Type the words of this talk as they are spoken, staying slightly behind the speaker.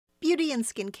Beauty and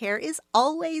skincare is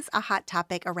always a hot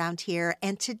topic around here,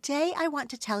 and today I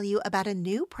want to tell you about a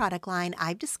new product line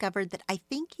I've discovered that I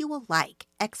think you will like,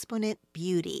 Exponent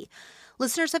Beauty.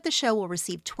 Listeners of the show will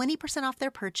receive 20% off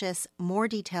their purchase. More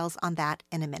details on that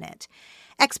in a minute.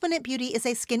 Exponent Beauty is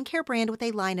a skincare brand with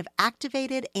a line of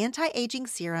activated anti-aging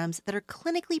serums that are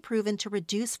clinically proven to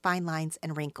reduce fine lines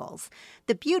and wrinkles.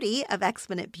 The beauty of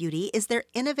Exponent Beauty is their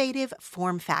innovative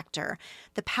form factor.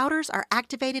 The powders are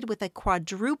activated with a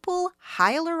quadruple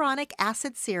hyaluronic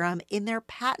acid serum in their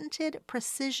patented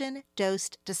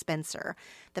precision-dosed dispenser.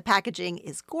 The packaging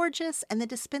is gorgeous, and the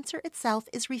dispenser itself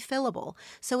is refillable,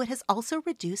 so it has also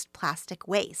reduced plastic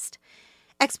waste.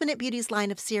 Exponent Beauty's line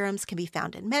of serums can be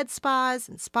found in med spas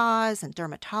and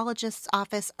dermatologists'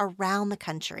 office around the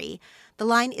country. The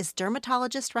line is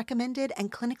dermatologist recommended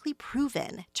and clinically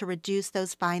proven to reduce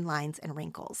those fine lines and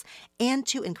wrinkles, and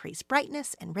to increase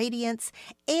brightness and radiance,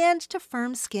 and to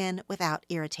firm skin without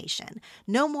irritation.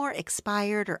 No more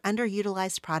expired or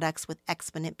underutilized products with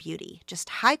Exponent Beauty, just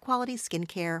high-quality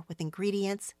skincare with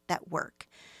ingredients that work.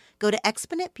 Go to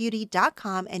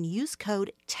exponentbeauty.com and use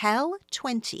code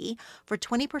TELL20 for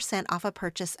 20% off a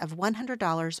purchase of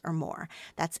 $100 or more.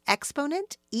 That's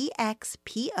Exponent,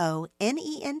 EXPONENT,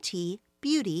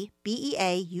 Beauty,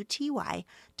 BEAUTY.com,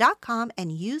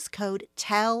 and use code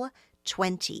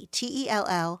TELL20,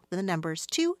 TELL, the numbers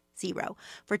 20,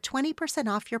 for 20%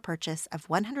 off your purchase of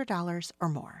 $100 or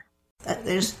more.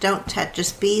 Just don't touch,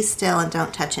 just be still and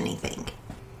don't touch anything.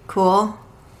 Cool?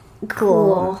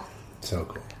 Cool. So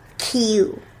cool.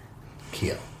 Cute.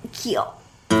 Cute. Cute.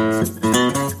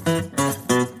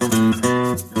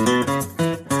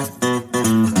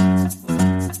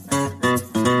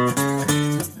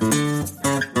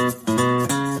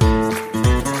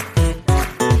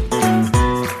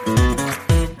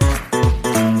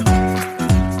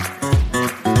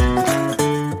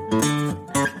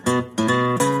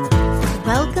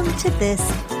 Welcome to this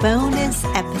bonus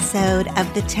episode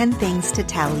of the 10 Things to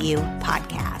Tell You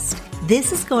podcast.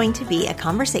 This is going to be a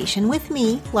conversation with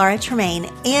me, Laura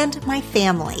Tremaine, and my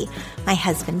family. My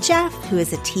husband, Jeff, who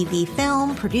is a TV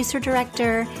film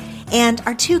producer-director, and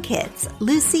our two kids,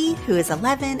 Lucy, who is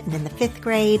 11 and in the 5th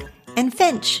grade, and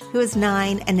Finch, who is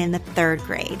 9 and in the 3rd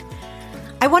grade.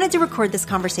 I wanted to record this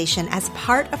conversation as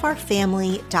part of our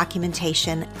family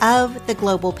documentation of the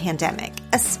global pandemic,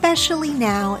 especially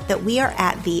now that we are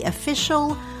at the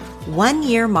official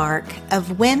 1-year mark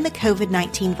of when the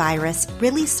COVID-19 virus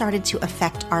really started to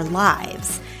affect our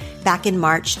lives back in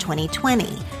March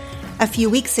 2020. A few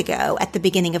weeks ago, at the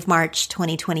beginning of March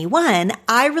 2021,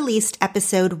 I released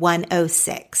episode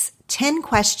 106, 10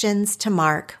 Questions to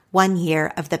Mark 1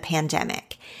 Year of the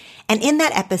Pandemic. And in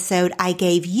that episode, I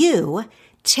gave you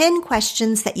 10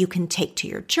 questions that you can take to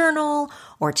your journal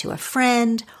or to a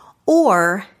friend,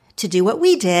 or to do what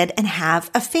we did and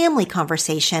have a family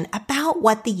conversation about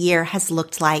what the year has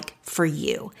looked like for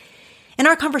you. In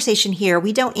our conversation here,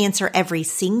 we don't answer every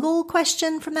single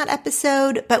question from that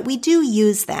episode, but we do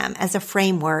use them as a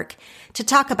framework to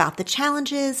talk about the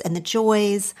challenges and the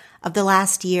joys of the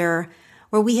last year,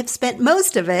 where we have spent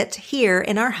most of it here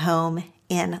in our home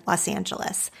in Los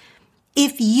Angeles.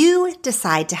 If you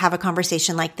decide to have a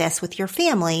conversation like this with your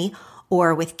family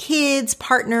or with kids,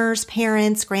 partners,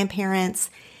 parents,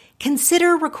 grandparents,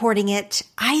 consider recording it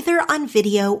either on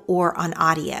video or on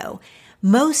audio.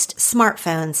 Most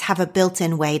smartphones have a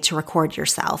built-in way to record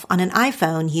yourself. On an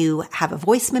iPhone, you have a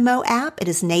voice memo app. It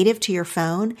is native to your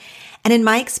phone. And in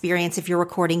my experience, if you're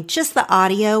recording just the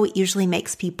audio, it usually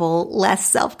makes people less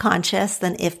self-conscious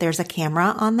than if there's a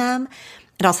camera on them.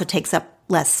 It also takes up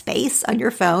less space on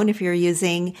your phone if you're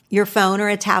using your phone or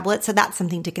a tablet. So that's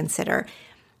something to consider.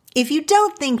 If you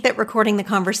don't think that recording the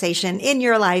conversation in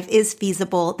your life is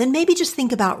feasible, then maybe just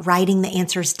think about writing the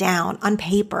answers down on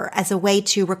paper as a way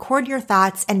to record your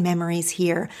thoughts and memories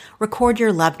here, record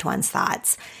your loved ones'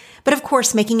 thoughts. But of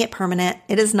course, making it permanent,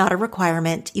 it is not a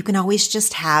requirement. You can always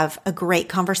just have a great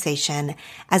conversation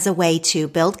as a way to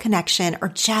build connection or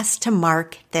just to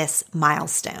mark this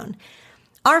milestone.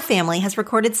 Our family has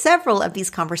recorded several of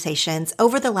these conversations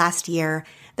over the last year,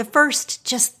 the first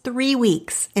just 3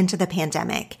 weeks into the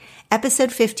pandemic.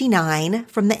 Episode 59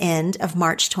 from the end of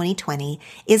March 2020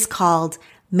 is called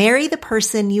Marry the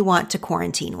Person You Want to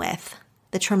Quarantine With.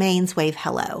 The Tremaines wave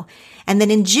hello. And then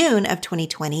in June of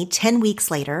 2020, 10 weeks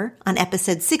later, on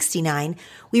episode 69,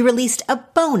 we released a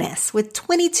bonus with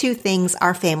 22 things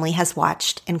our family has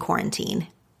watched in quarantine.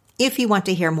 If you want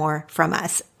to hear more from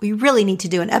us, we really need to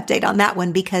do an update on that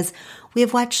one because we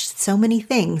have watched so many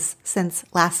things since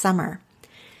last summer.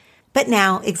 But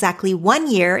now, exactly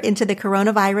 1 year into the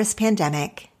coronavirus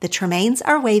pandemic, the Tremaines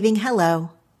are waving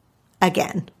hello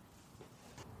again.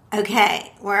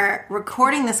 Okay, we're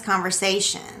recording this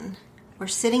conversation. We're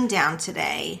sitting down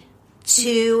today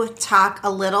to talk a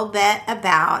little bit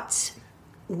about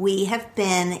we have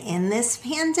been in this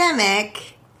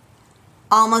pandemic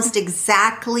almost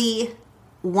exactly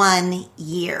 1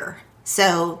 year.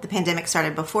 So the pandemic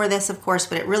started before this, of course,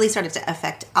 but it really started to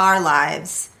affect our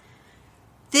lives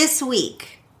this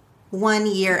week, 1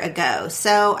 year ago.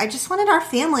 So I just wanted our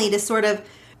family to sort of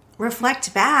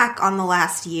reflect back on the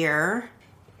last year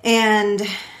and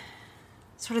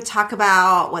sort of talk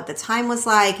about what the time was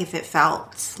like, if it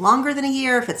felt longer than a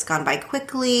year, if it's gone by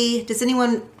quickly. Does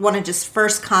anyone want to just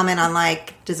first comment on,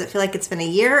 does it feel like it's been a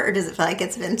year or does it feel like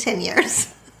it's been 10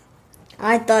 years?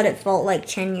 I thought it felt like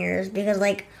 10 years because,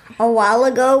 a while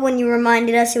ago when you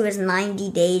reminded us it was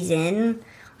 90 days in,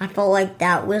 I felt like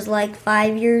that was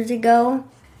 5 years ago.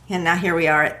 And now here we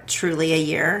are at truly a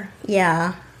year.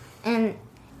 Yeah. And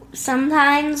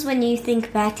sometimes when you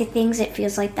think back to things, it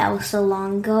feels like that was so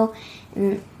long ago.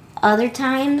 And other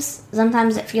times,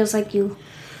 sometimes it feels like it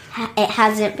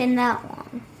hasn't been that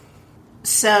long.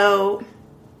 So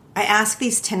I ask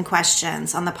these 10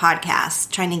 questions on the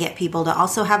podcast, trying to get people to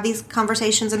also have these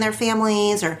conversations in their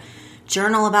families or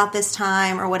journal about this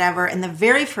time or whatever. And the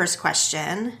very first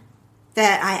question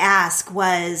that I asked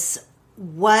was,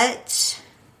 what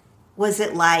was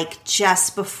it like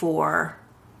just before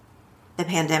the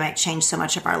pandemic changed so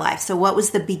much of our life? So what was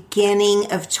the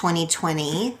beginning of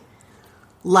 2020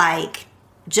 like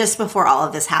just before all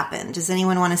of this happened? Does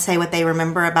anyone want to say what they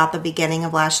remember about the beginning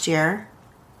of last year?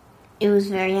 It was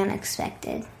very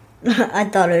unexpected. I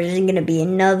thought it was going to be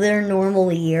another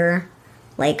normal year,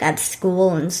 at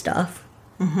school and stuff.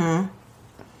 Mm-hmm.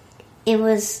 It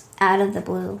was out of the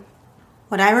blue.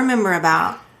 What I remember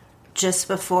about just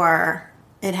before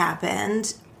it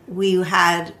happened, we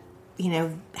had,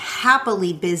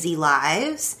 happily busy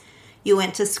lives. You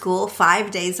went to school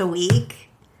 5 days a week.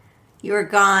 You were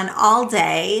gone all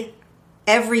day,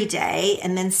 every day.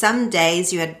 And then some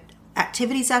days you had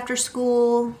activities after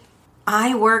school.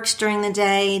 I worked during the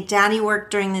day. Daddy worked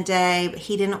during the day, but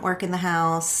he didn't work in the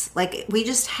house. We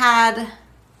just had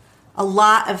a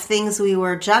lot of things we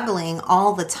were juggling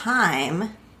all the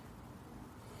time.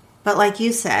 But like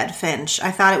you said, Finch,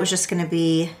 I thought it was just going to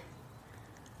be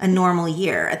a normal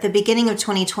year. At the beginning of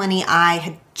 2020, I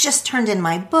had just turned in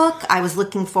my book. I was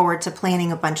looking forward to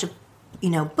planning a bunch of,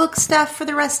 book stuff for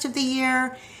the rest of the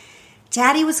year.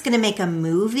 Daddy was going to make a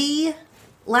movie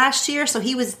last year, so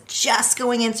he was just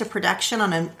going into production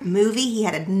on a movie. He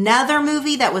had another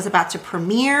movie that was about to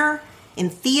premiere in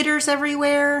theaters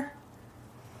everywhere.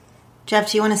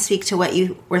 Jeff, do you want to speak to what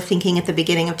you were thinking at the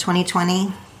beginning of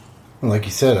 2020? Well, like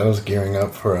you said, I was gearing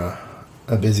up for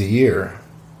a busy year,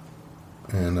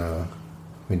 and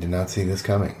we did not see this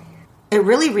coming. It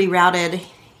really rerouted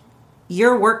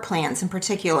your work plans in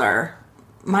particular.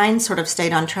 Mine sort of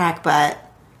stayed on track, but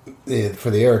For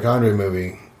the Eric Andre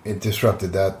movie, it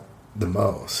disrupted that the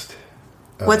most.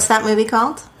 What's that movie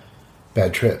called?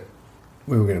 Bad Trip.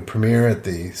 We were going to premiere at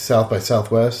the South by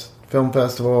Southwest Film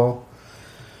Festival,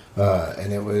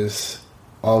 and it was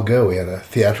all go. We had a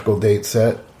theatrical date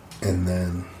set, and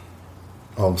then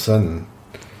all of a sudden,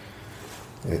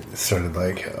 it started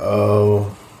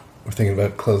we're thinking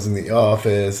about closing the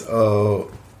office.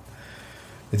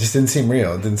 It just didn't seem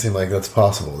real. It didn't seem like that's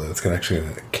possible, that it's actually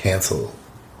going to cancel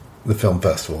the film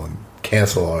festival and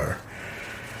cancel our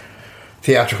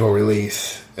theatrical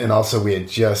release. And also, we had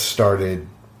just started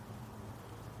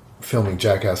filming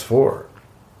Jackass 4.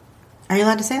 Are you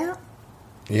allowed to say that?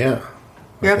 Yeah.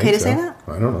 You're okay to say that?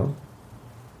 I don't know.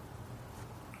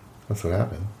 That's what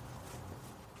happened.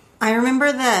 I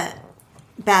remember the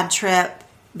Bad Trip,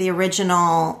 the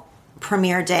original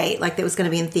premiere date, that was going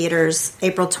to be in theaters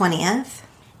April 20th.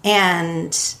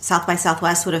 And South by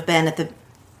Southwest would have been at the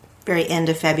very end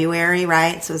of February,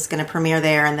 right? So it was going to premiere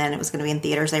there, and then it was going to be in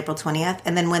theaters April 20th.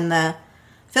 And then when the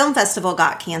film festival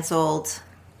got canceled,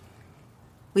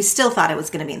 we still thought it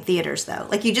was going to be in theaters, though.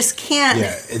 You just can't...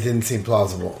 Yeah, it didn't seem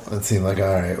plausible. It seemed like,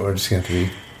 all right, we're just going to have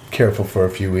to be careful for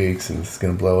a few weeks, and it's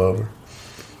going to blow over.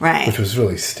 Right. Which was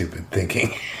really stupid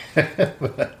thinking. But,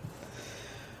 yeah.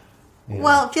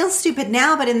 Well, it feels stupid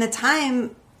now, but in the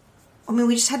time,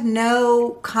 we just had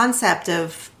no concept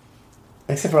of...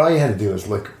 Except for all you had to do was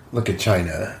look at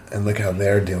China and look how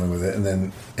they're dealing with it,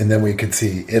 and then we could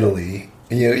see Italy.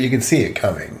 And, you could see it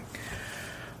coming.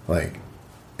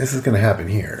 This is going to happen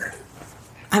here.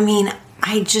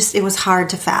 It was hard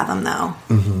to fathom, though.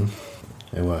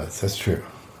 Mm-hmm. It was. That's true.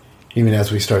 Even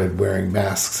as we started wearing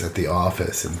masks at the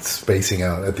office and spacing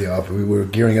out at the office, we were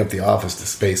gearing up the office to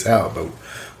space out, but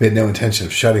we had no intention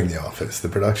of shutting the office, the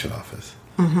production office.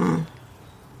 Mm-hmm.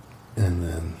 And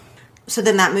then... so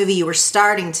then that movie you were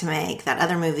starting to make, that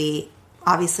other movie,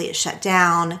 obviously it shut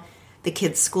down. The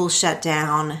kids' school shut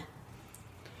down.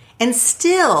 And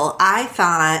still, I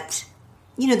thought,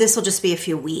 this will just be a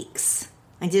few weeks.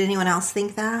 Like, did anyone else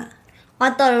think that? I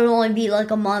thought it would only be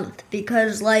like a month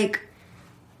because, like,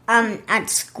 at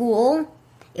school,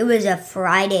 it was a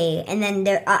Friday, and then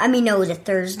it was a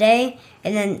Thursday,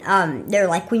 and then they're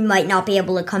like, we might not be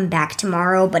able to come back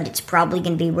tomorrow, but it's probably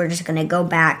going to be, we're just going to go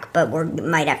back, but we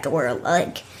might have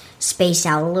to space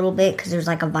out a little bit because there's,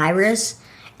 like, a virus.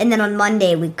 And then on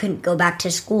Monday, we couldn't go back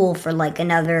to school for, like,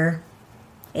 that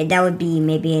would be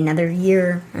maybe another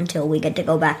year until we get to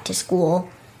go back to school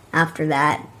after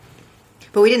that.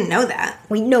 But we didn't know that.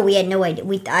 We had no idea.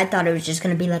 I thought it was just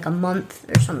going to be like a month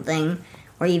or something,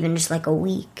 or even just like a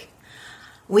week.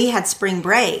 We had spring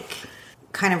break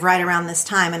kind of right around this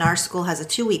time, and our school has a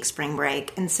 2-week spring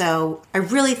break. And so I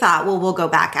really thought, well, we'll go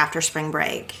back after spring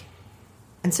break.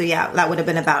 And so, yeah, that would have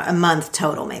been about a month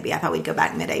total maybe. I thought we'd go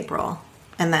back mid-April.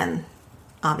 And then,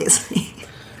 obviously.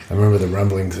 I remember the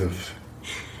rumblings of,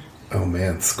 oh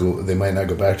man, school, they might not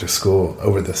go back to school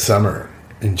over the summer.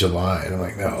 In July, and I'm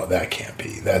like, no, that can't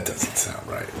be. That doesn't sound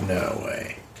right. No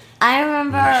way. I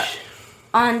remember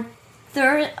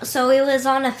so it was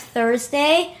on a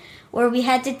Thursday where we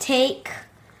had to take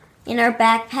in our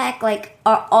backpack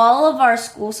all of our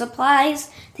school supplies.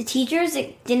 The teachers,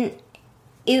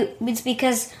 it was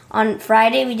because on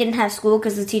Friday we didn't have school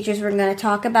because the teachers were going to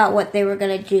talk about what they were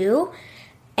going to do,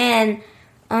 and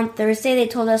on Thursday they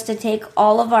told us to take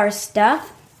all of our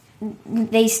stuff.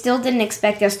 They still didn't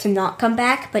expect us to not come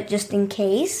back, but just in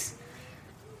case.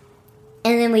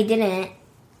 And then we didn't.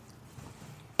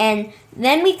 And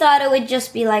then we thought it would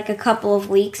just be like a couple of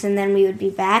weeks and then we would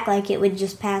be back, like it would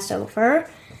just pass over.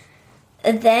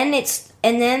 And then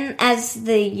as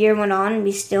the year went on and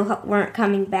we still weren't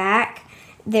coming back,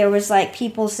 there was like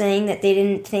people saying that they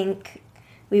didn't think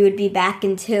we would be back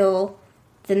until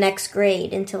the next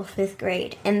grade, until 5th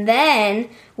grade. And then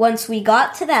once we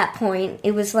got to that point,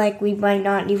 it was like we might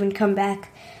not even come back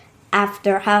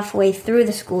after halfway through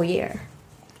the school year.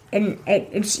 And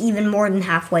it's even more than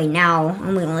halfway now,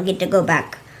 and we only get to go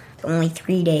back only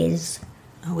 3 days.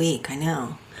 A week, I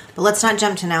know. But let's not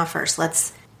jump to now first.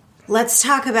 Let's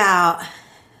talk about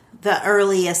the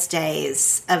earliest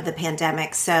days of the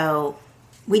pandemic. So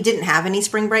we didn't have any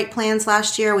spring break plans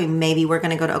last year. We maybe were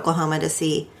going to go to Oklahoma to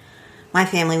see my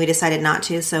family. We decided not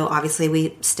to, so obviously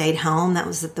we stayed home. That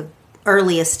was at the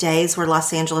earliest days where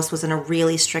Los Angeles was in a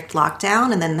really strict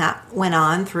lockdown, and then that went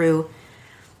on through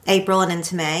April and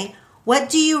into May. What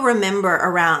do you remember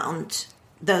around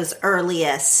those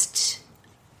earliest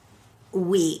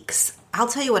weeks? I'll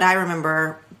tell you what I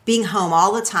remember: being home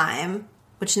all the time,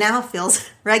 which now feels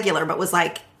regular, but was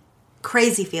like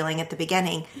crazy feeling at the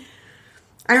beginning.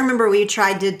 I remember we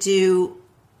tried to do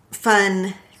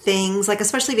fun things, like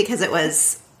especially because it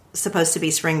was supposed to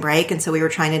be spring break, and so we were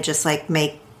trying to just like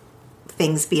make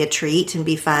things be a treat and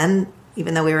be fun,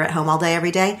 even though we were at home all day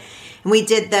every day. And we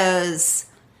did those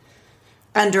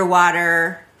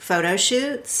underwater photo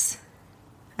shoots.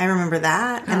 I remember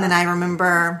that. And then I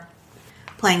remember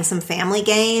playing some family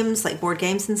games, like board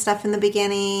games and stuff in the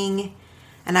beginning.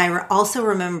 And I also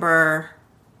remember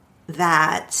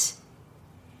that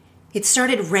it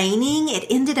started raining. It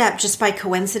ended up just by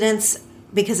coincidence,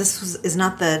 because this is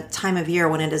not the time of year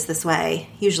when it is this way,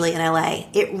 usually in LA.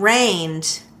 It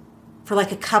rained for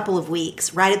like a couple of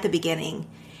weeks right at the beginning.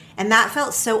 And that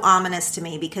felt so ominous to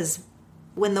me, because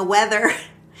when the weather,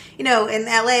 in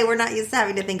LA, we're not used to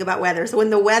having to think about weather. So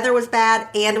when the weather was bad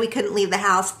and we couldn't leave the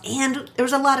house, and there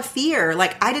was a lot of fear.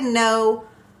 Like, I didn't know,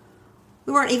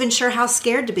 we weren't even sure how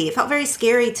scared to be. It felt very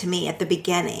scary to me at the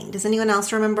beginning. Does anyone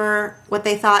else remember what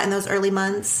they thought in those early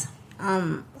months?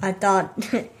 I thought...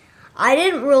 I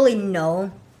didn't really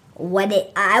know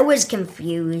I was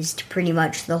confused pretty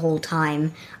much the whole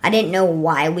time. I didn't know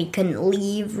why we couldn't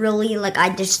leave, really. Like, I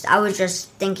was just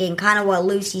thinking kind of what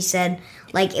Lucy said,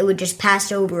 like, it would just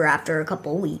pass over after a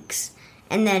couple weeks.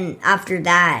 And then after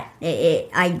that, we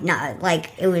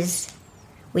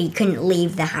couldn't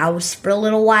leave the house for a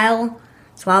little while.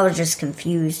 So I was just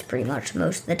confused pretty much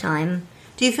most of the time.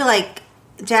 Do you feel like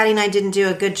Daddy and I didn't do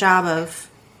a good job of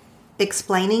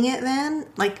explaining it then?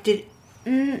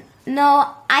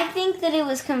 No, I think that it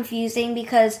was confusing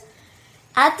because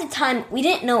at the time we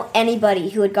didn't know anybody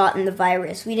who had gotten the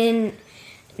virus. We didn't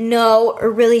know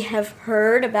or really have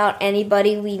heard about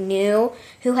anybody we knew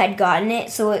who had gotten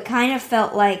it, so it kind of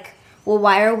felt like, well,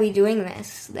 why are we doing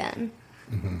this then?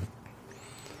 Mm-hmm.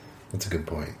 That's a good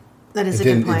point. That is a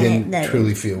good point. It didn't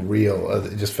truly feel real.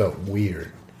 It just felt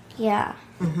weird. Yeah.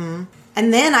 Mm-hmm.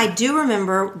 And then I do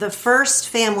remember the first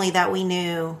family that we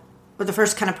knew or the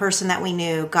first kind of person that we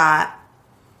knew got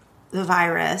the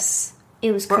virus.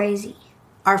 It was crazy.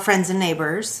 Our friends and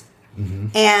neighbors. Mm-hmm.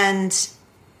 And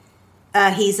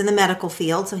he's in the medical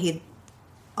field, so he'd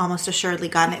almost assuredly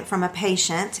gotten it from a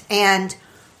patient. And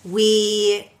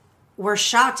we were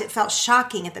shocked. It felt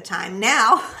shocking at the time.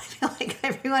 Now, I feel like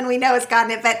everyone we know has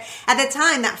gotten it. But at the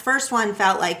time, that first one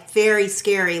felt like very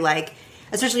scary, like,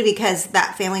 especially because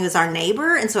that family was our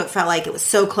neighbor. And so it felt like it was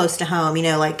so close to home, you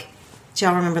know, like, do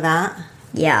y'all remember that?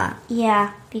 Yeah.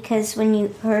 Yeah, because when you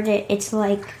heard it, it's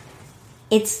like,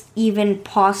 it's even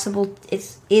possible.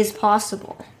 It is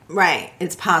possible. Right.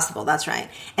 It's possible. That's right.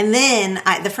 And then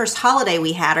the first holiday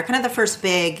we had, or kind of the first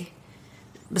big,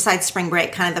 besides spring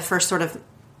break, kind of the first sort of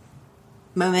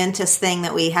momentous thing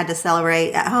that we had to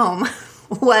celebrate at home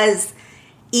was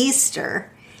Easter.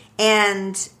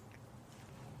 And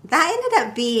that ended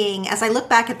up being, as I look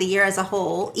back at the year as a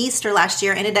whole, Easter last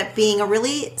year ended up being a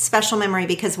really special memory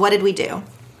because what did we do?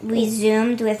 We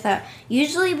Zoomed with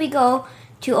usually we go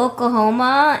to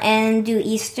Oklahoma and do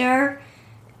Easter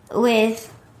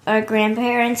with our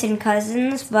grandparents and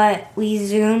cousins, but we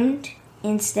Zoomed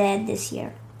instead this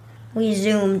year. We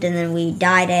Zoomed and then we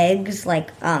dyed eggs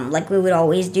like we would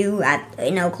always do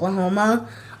in Oklahoma,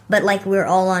 but like we were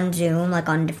all on Zoom, like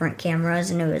on different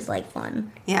cameras, and it was like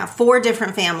fun. Yeah, 4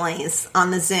 different families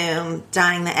on the Zoom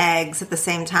dyeing the eggs at the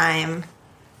same time.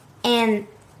 And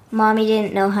Mommy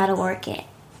didn't know how to work it.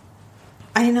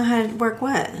 I didn't know how to work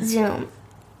what? Zoom.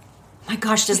 My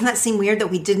gosh, doesn't that seem weird that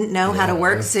we didn't know how to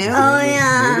work Zoom? Oh,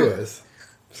 yeah. New to us.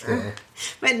 So.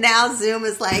 But now Zoom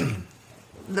is like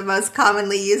the most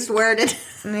commonly used word in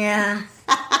Yeah.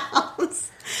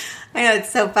 house. I know,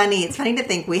 it's so funny. It's funny to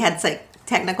think we had like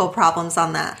technical problems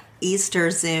on that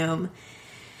Easter Zoom.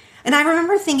 And I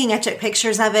remember thinking, I took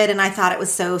pictures of it and I thought it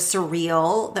was so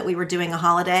surreal that we were doing a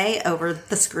holiday over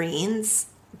the screens.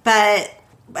 But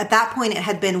at that point, it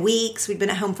had been weeks. We'd been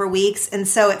at home for weeks. And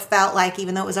so it felt like,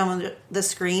 even though it was on the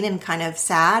screen and kind of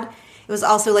sad, it was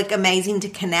also like amazing to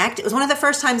connect. It was one of the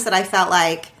first times that I felt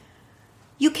like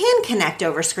you can connect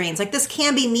over screens. Like this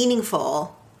can be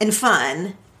meaningful and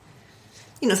fun.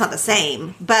 You know, it's not the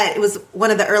same, but it was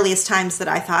one of the earliest times that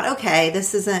I thought, okay,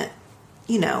 this isn't,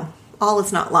 you know, all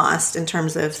is not lost in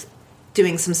terms of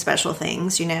doing some special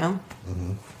things, you know?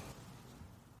 Mm-hmm.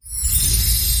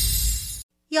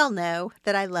 Y'all know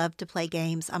that I love to play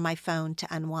games on my phone to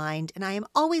unwind, and I am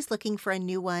always looking for a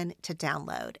new one to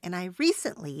download. And I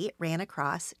recently ran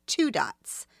across Two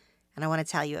Dots, and I want to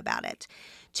tell you about it.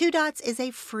 Two Dots is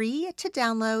a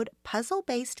free-to-download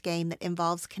puzzle-based game that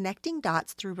involves connecting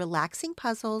dots through relaxing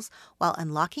puzzles while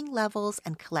unlocking levels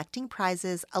and collecting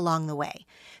prizes along the way.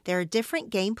 There are different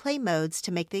gameplay modes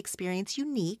to make the experience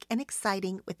unique and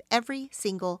exciting with every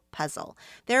single puzzle.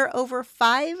 There are over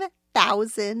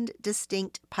 5,000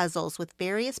 distinct puzzles with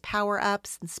various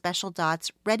power-ups and special dots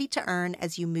ready to earn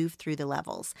as you move through the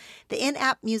levels. The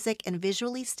in-app music and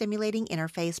visually stimulating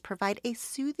interface provide a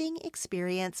soothing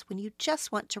experience when you just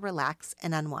want to relax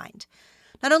and unwind.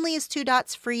 Not only is Two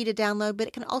Dots free to download, but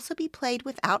it can also be played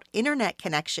without internet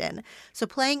connection. So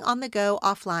playing on the go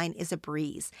offline is a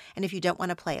breeze. And if you don't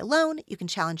want to play alone, you can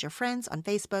challenge your friends on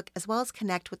Facebook as well as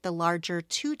connect with the larger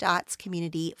Two Dots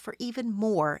community for even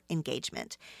more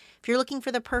engagement. If you're looking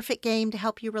for the perfect game to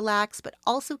help you relax but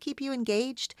also keep you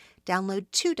engaged, download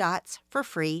Two Dots for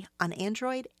free on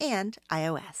Android and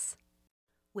iOS.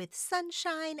 With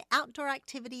sunshine, outdoor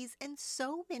activities, and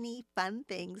so many fun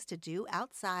things to do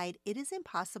outside, it is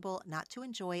impossible not to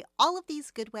enjoy all of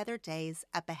these good weather days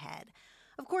up ahead.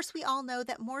 Of course, we all know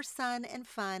that more sun and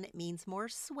fun means more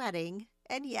sweating,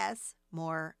 and yes,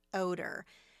 more odor.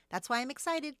 That's why I'm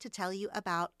excited to tell you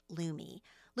about Lumi.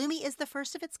 Lumi is the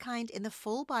first of its kind in the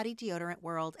full-body deodorant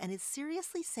world and is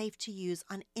seriously safe to use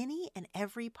on any and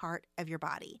every part of your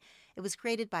body. It was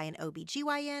created by an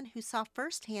OBGYN who saw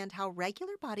firsthand how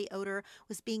regular body odor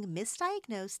was being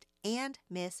misdiagnosed and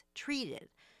mistreated.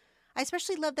 I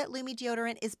especially love that Lumi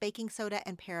deodorant is baking soda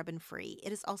and paraben-free.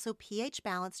 It is also pH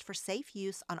balanced for safe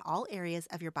use on all areas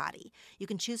of your body. You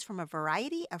can choose from a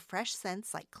variety of fresh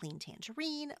scents like clean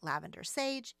tangerine, lavender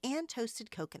sage, and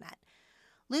toasted coconut.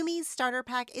 Lumi's starter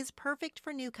pack is perfect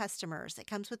for new customers. It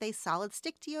comes with a solid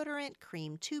stick deodorant,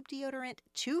 cream tube deodorant,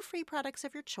 2 free products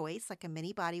of your choice like a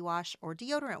mini body wash or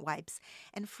deodorant wipes,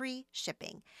 and free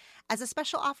shipping. As a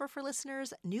special offer for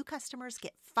listeners, new customers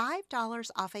get $5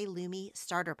 off a Lumi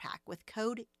starter pack with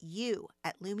code U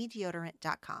at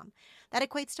lumideodorant.com. That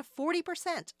equates to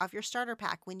 40% off your starter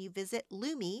pack when you visit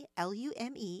Lumi,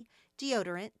 L-U-M-E,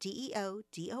 deodorant,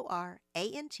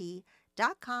 DEODORANT.com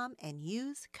and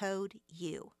use code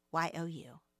U,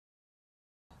 Y-O-U.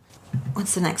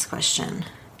 What's the next question?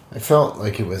 I felt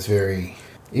like it was very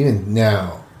even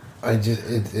now,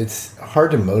 it's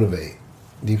hard to motivate.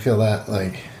 Do you feel that?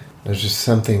 Like, there's just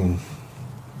something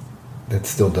that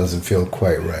still doesn't feel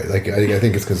quite right. Like, I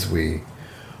think it's because we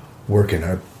work in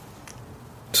our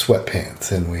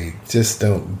sweatpants and we just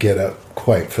don't get up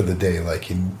quite for the day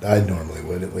like I normally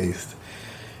would, at least.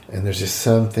 And there's just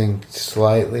something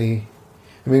slightly...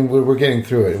 I mean, we're getting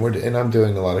through it, and I'm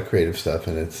doing a lot of creative stuff,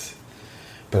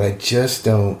 but I just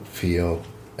don't feel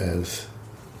as...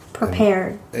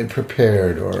 Prepared.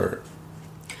 Prepared, or...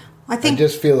 I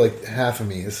just feel like half of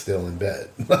me is still in bed.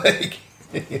 Like...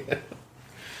 Yeah.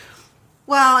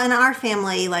 Well, in our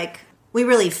family, like, we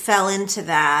really fell into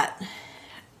that.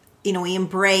 You know, we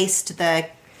embraced the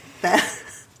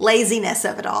laziness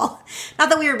of it all. Not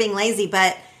that we were being lazy,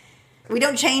 but we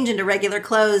don't change into regular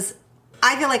clothes.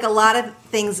 I feel like a lot of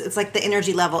things, it's like the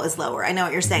energy level is lower. I know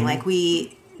what you're saying. Like,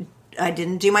 I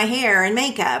didn't do my hair and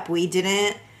makeup. We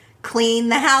didn't clean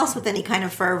the house with any kind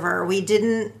of fervor. We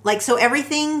didn't, like, so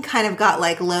everything kind of got,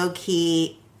 like,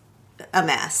 low-key a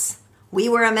mess. We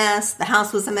were a mess. The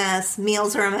house was a mess.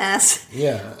 Meals are a mess.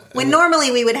 Yeah. When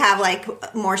normally we would have,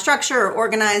 like, more structure or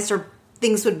organized, or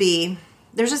things would be...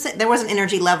 there was an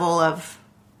energy level of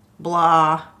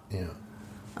blah. Yeah.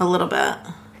 A little bit.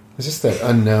 It's just that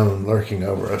unknown lurking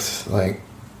over us. Like,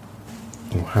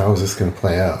 well, how is this going to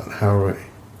play out? How are we... I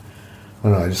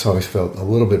don't know. I just always felt a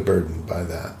little bit burdened by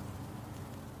that.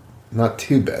 Not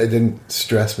too bad. It didn't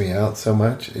stress me out so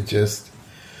much. It just...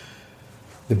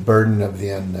 the burden of the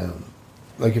unknown.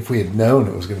 Like, if we had known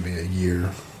it was going to be a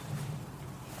year,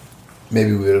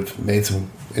 maybe we would have made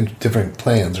some different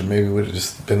plans, or maybe we would have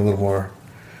just been a little more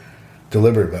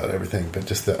deliberate about everything. But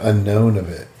just the unknown of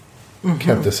it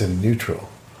kept us in neutral.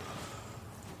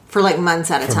 For, like, months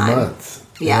at a time. For months.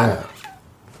 Yeah.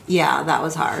 Yeah, that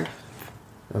was hard.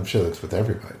 I'm sure that's with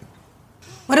everybody.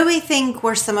 What do we think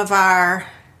were some of our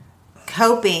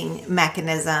coping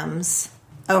mechanisms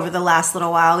over the last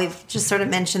little while? We've just sort of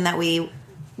mentioned that we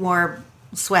wore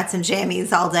sweats and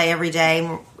jammies all day, every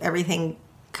day. Everything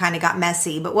kind of got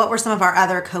messy. But what were some of our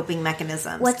other coping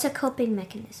mechanisms? What's a coping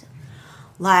mechanism?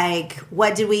 Like,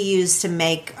 what did we use to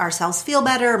make ourselves feel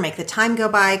better, make the time go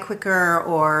by quicker,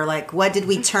 or, like, what did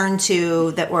we turn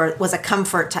to that was a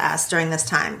comfort to us during this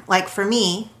time? Like, for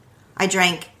me, I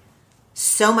drank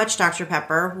so much Dr.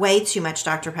 Pepper, way too much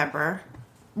Dr. Pepper.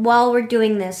 While we're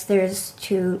doing this, there's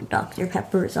 2 Dr.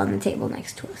 Peppers on the table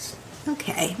next to us.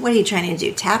 Okay, what are you trying to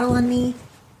do, tattle on me?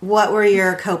 What were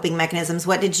your coping mechanisms?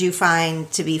 What did you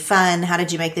find to be fun? How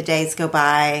did you make the days go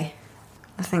by?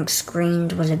 I think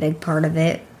screens was a big part of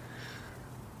it.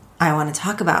 I want to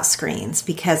talk about screens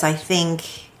because I think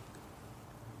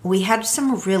we had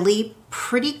some really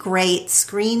pretty great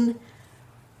screen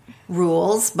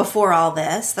rules before all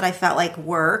this that I felt like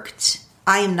worked.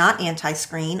 I am not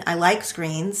anti-screen. I like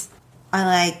screens. I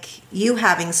like you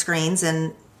having screens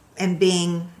and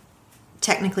being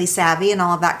technically savvy and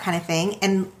all of that kind of thing.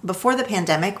 And before the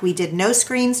pandemic, we did no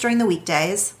screens during the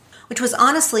weekdays, which was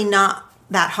honestly not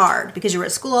that hard because you were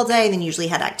at school all day and then you usually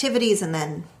had activities and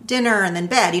then dinner and then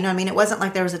bed. You know what I mean? It wasn't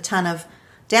like there was a ton of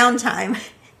downtime.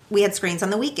 We had screens on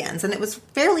the weekends and it was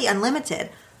fairly unlimited.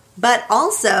 But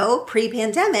also,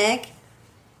 pre-pandemic,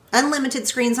 unlimited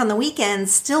screens on the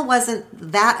weekends still wasn't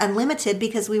that unlimited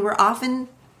because we were often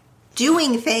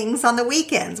doing things on the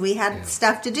weekends. We had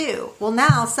stuff to do. Well,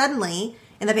 now, suddenly,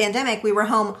 in the pandemic, we were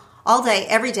home all day,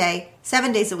 every day,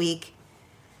 7 days a week,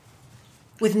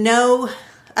 with no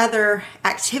other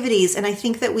activities. And I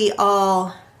think that we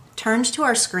all turned to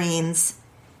our screens.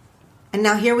 And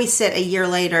now here we sit a year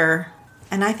later,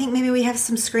 and I think maybe we have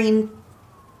some screen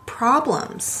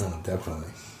problems. Oh,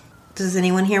 definitely. Does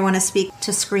anyone here want to speak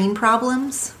to screen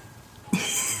problems?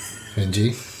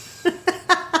 Benji?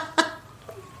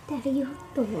 Daddy, you're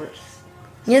the worst.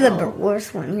 You're the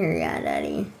worst one here, yeah,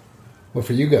 Daddy. Well,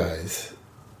 for you guys,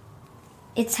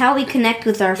 It's how we connect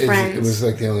with our friends. it was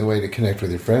like the only way to connect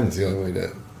with your friends. The only way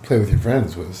to play with your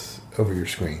friends was over your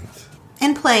screens.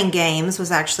 And playing games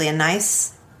was actually a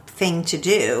nice thing to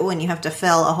do when you have to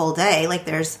fill a whole day. Like,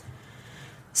 there's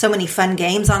so many fun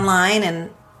games online, and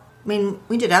I mean,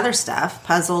 we did other stuff,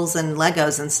 puzzles and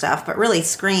Legos and stuff, but really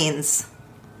screens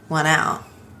won out,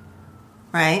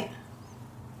 right?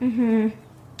 Mm-hmm.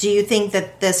 Do you think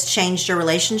that this changed your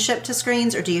relationship to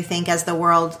screens, or do you think as the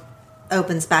world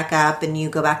opens back up and you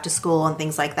go back to school and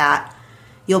things like that,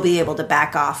 you'll be able to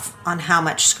back off on how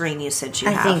much screen usage you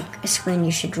have? I think screen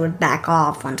usage would back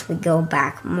off once we go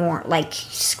back more, like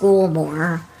school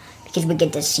more, because we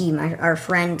get to see our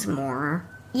friends more.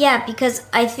 Yeah, because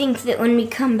I think that when we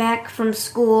come back from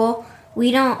school,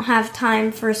 we don't have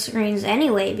time for screens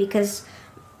anyway, because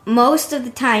most of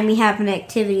the time we have an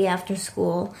activity after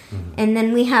school, and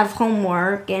then we have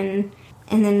homework and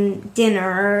then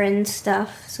dinner and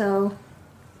stuff. So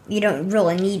You don't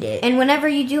really need it. and whenever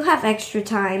you do have extra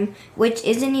time, which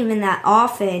isn't even that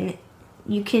often,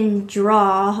 you can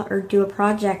draw or do a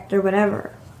project or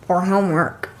whatever. Or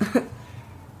homework.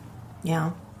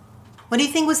 Yeah. What do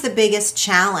you think was the biggest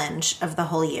challenge of the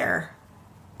whole year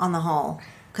on the whole?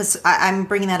 Because I'm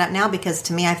bringing that up now because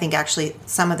to me, I think actually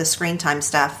some of the screen time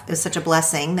stuff is such a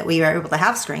blessing that we were able to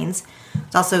have screens.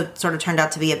 It's also sort of turned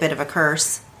out to be a bit of a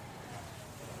curse.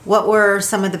 What were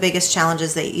some of the biggest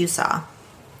challenges that you saw?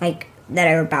 Like, that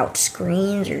are about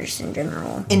screens or just in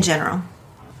general? In general.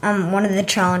 One of the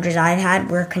challenges I've had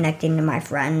were connecting to my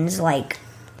friends, like,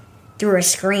 through a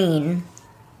screen.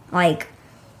 Like,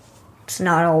 it's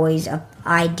not always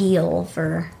ideal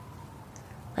for,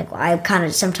 like, I kind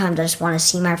of, sometimes I just want to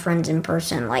see my friends in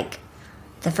person. Like,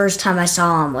 the first time I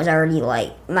saw him was already,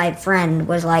 like, my friend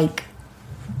was, like,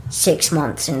 6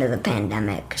 months into the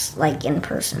pandemic, like, in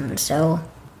person. So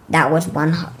that was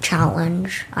one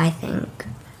challenge, I think.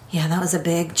 Yeah, that was a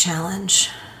big challenge.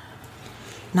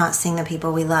 Not seeing the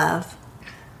people we love.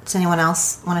 Does anyone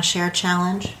else want to share a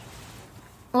challenge?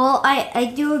 Well,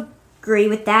 I do agree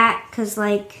with that because,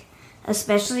 like,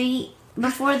 especially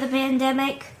before the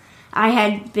pandemic, I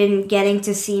had been getting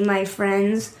to see my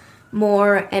friends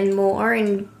more and more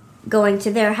and going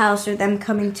to their house or them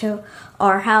coming to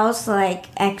our house, like,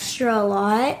 extra a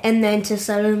lot. And then to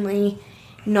suddenly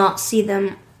not see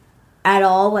them at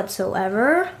all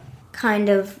whatsoever kind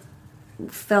of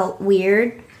felt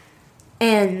weird.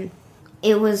 And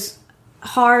it was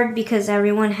hard because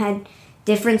everyone had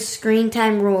different screen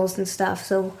time rules and stuff.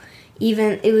 So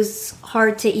even it was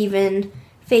hard to even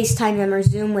FaceTime them or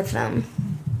Zoom with them.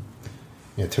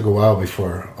 Yeah, it took a while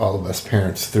before all of us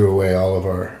parents threw away all of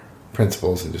our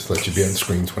principles and just let you be on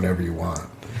screens whenever you want.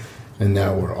 And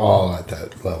now we're all at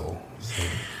that level. So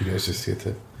you guys just get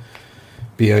to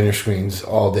be on your screens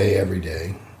all day, every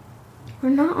day. We're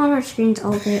not on our screens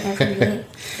all day, every day.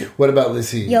 What about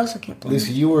Lucy? You also can't blame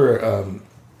Lucy, you were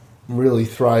really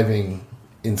thriving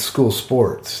in school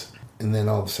sports, and then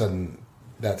all of a sudden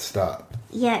that stopped.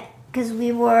 Yeah, because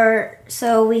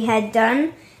we had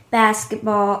done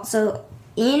basketball. So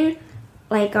in,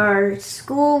 like, our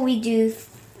school, we do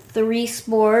 3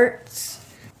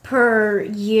 sports per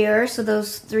year. So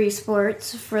those 3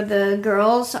 sports for the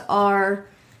girls are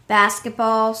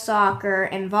basketball, soccer,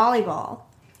 and volleyball.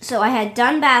 So I had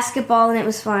done basketball and it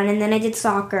was fun, and then I did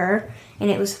soccer and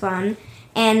it was fun.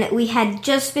 And we had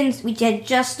just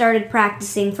started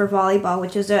practicing for volleyball,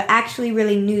 which was actually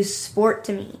really new sport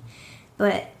to me.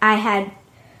 But I had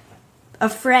a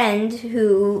friend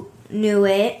who knew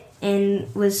it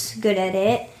and was good at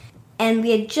it, and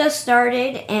we had just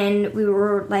started, and we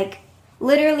were, like,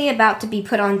 literally about to be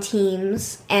put on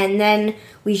teams, and then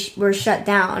we were shut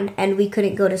down, and we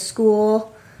couldn't go to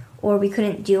school or we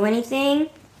couldn't do anything.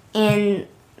 And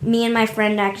me and my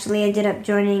friend actually ended up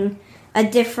joining a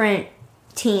different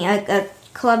team, a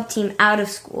club team out of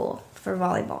school for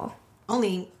volleyball.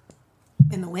 Only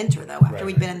in the winter, though, after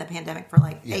we'd been in the pandemic for,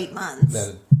 like, 8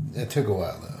 months. It took a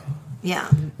while, though. Yeah.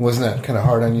 Wasn't that kind of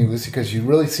hard on you, Lucy? Because you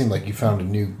really seemed like you found a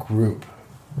new group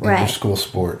in your school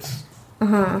sports.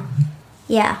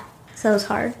 Yeah, so it was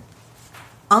hard.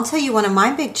 I'll tell you, one of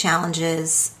my big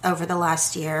challenges over the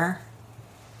last year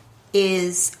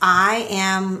is I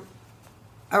am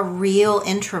a real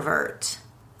introvert.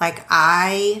 Like,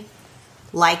 I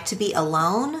like to be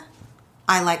alone.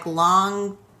 I like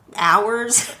long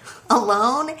hours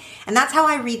alone. And that's how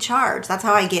I recharge. That's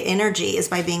how I get energy, is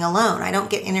by being alone. I don't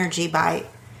get energy by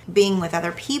being with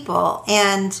other people.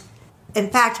 And in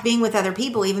fact, being with other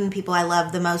people, even the people I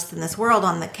love the most in this world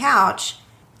on the couch,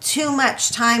 too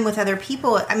much time with other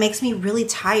people, it makes me really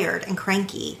tired and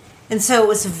cranky. And so it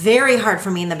was very hard for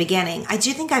me in the beginning. I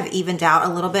do think I've evened out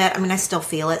a little bit. I mean, I still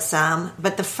feel it some.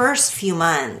 But the first few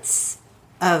months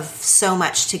of so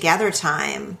much together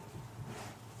time,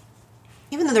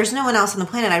 even though there's no one else on the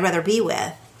planet I'd rather be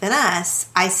with than us,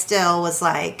 I still was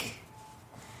like,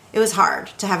 it was hard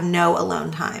to have no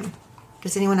alone time.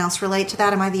 Does anyone else relate to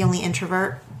that? Am I the only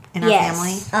introvert in our family?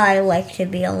 Yes, I like to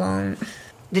be alone.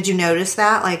 Did you notice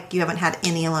that? Like, you haven't had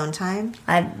any alone time?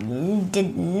 I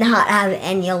did not have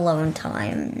any alone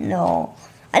time. No,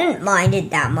 I didn't mind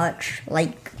it that much.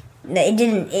 Like, it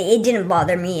didn't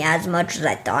bother me as much as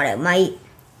I thought it might.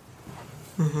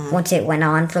 Once it went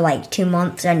on for like 2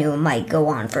 months, I knew it might go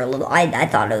on for a little. I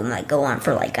thought it might go on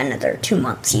for like another 2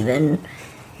 months even,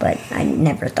 but I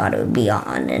never thought it would be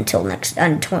on until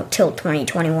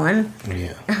 2021.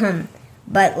 Yeah.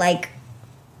 But like,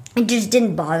 it just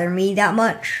didn't bother me that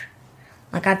much.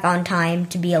 Like, I found time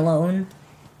to be alone.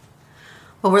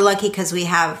 Well, we're lucky because we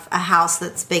have a house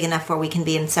that's big enough where we can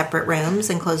be in separate rooms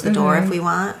and close the door if we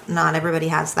want. Not everybody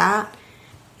has that.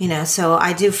 You know, so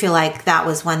I do feel like that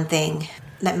was one thing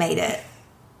that made it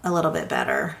a little bit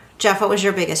better. Jeff, what was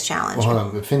your biggest challenge? Well,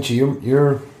 hold on. Finchie,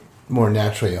 you're more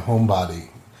naturally a homebody.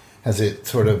 Has it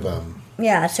sort of...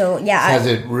 Has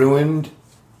it ruined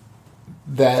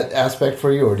that aspect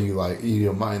for you, or do you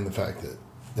don't mind the fact that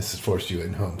this has forced you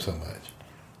in home so much?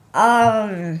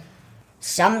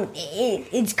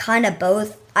 It's kind of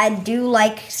both. I do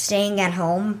like staying at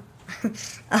home.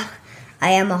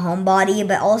 I am a homebody,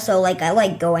 but also, like, I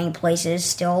like going places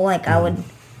still. Like, I would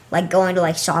like going to,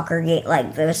 like,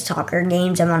 those soccer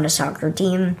games. I'm on a soccer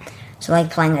team. So,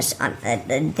 like, playing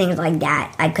things like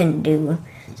that, I couldn't do.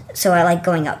 So I like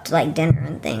going out to, like, dinner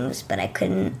and things, but I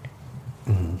couldn't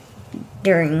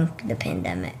during the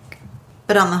pandemic.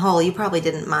 But on the whole, you probably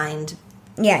didn't mind.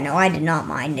 Yeah, no, I did not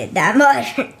mind it that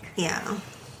much. Yeah,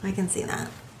 I can see that.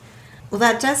 Well,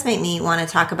 that does make me want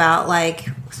to talk about, like,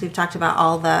 because we've talked about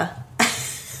all the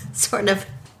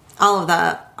all of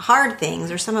the hard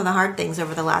things, or some of the hard things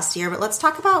over the last year, but let's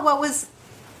talk about what was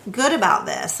good about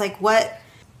this. Like, what,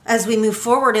 as we move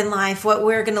forward in life, what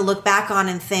we're going to look back on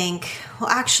and think, well,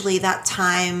 actually, that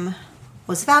time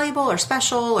was valuable or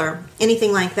special or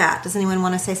anything like that. Does anyone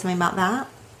want to say something about that?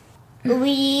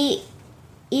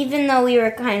 Even though we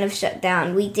were kind of shut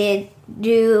down, we did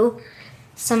do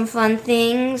some fun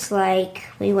things, like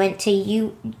we went to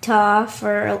Utah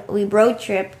we road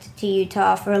tripped to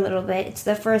Utah for a little bit. It's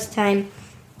the first time,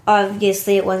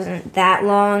 obviously it wasn't that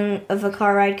long of a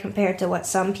car ride compared to what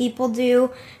some people do,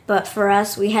 but for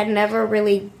us, we had never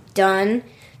really done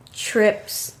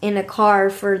trips in a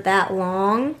car for that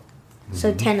long,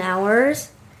 so 10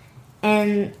 hours,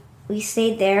 and we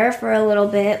stayed there for a little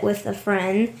bit with a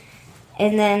friend,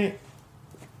 and then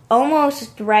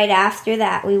almost right after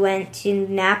that, we went to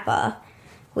Napa,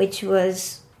 which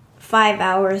was 5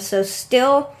 hours, so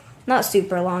still not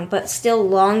super long, but still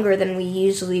longer than we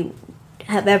usually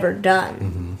have ever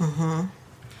done.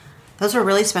 Those were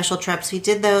really special trips. We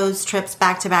did those trips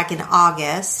back-to-back in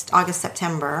August,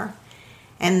 September,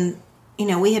 and, you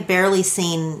know, we had barely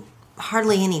seen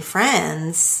hardly any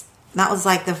friends. That was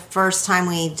like the first time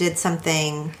we did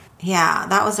something. Yeah,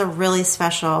 that was a really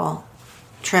special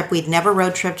trip. We'd never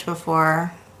road tripped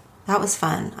before. That was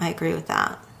fun. I agree with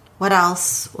that. What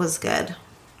else was good?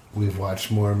 We've watched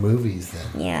more movies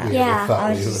than we Yeah, ever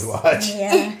thought we would watch.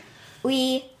 Yeah.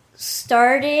 We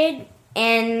started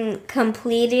and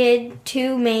completed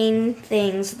two main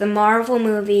things. The Marvel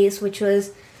movies, which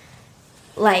was,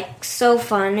 like, so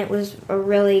fun. It was a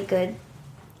really good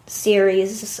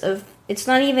series of... It's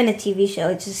not even a TV show.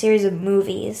 It's a series of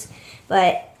movies.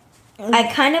 But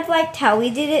I kind of liked how we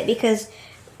did it because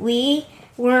we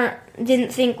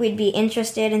didn't think we'd be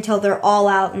interested until they're all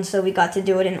out, and so we got to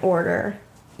do it in order.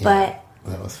 Yeah,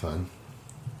 that was fun.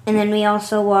 And then we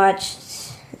also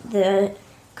watched the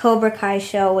Cobra Kai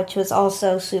show, which was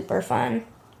also super fun.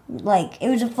 Like, it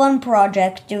was a fun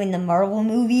project doing the Marvel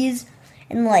movies,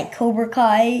 and, like, Cobra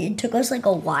Kai, it took us, like,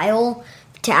 a while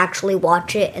to actually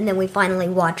watch it, and then we finally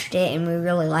watched it, and we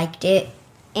really liked it.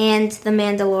 And The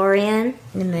Mandalorian.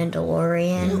 The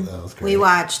Mandalorian. Yeah, that was great. We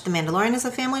watched The Mandalorian as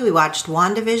a family. We watched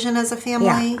WandaVision as a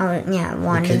family.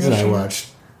 WandaVision. The kids and I watched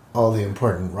all the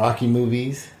important Rocky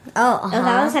movies. Oh,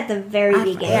 that was at the very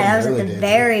beginning. Yeah, that was Really at the did.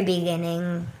 very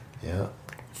beginning. Yeah.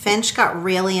 Finch got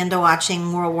really into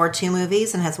watching World War II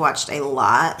movies and has watched a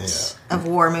lot of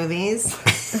war movies.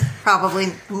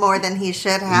 Probably more than he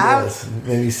should have. Yes,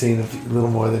 maybe seen a little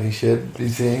more than he should be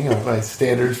seeing. My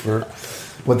standards for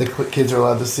what the kids are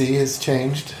allowed to see has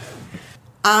changed.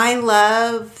 I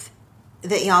love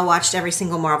that y'all watched every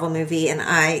single Marvel movie, and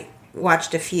I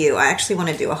watched a few. I actually want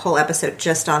to do a whole episode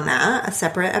just on that, a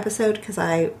separate episode, because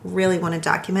I really want to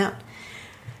document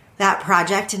that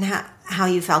project and how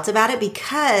you felt about it,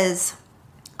 because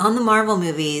on the Marvel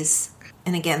movies,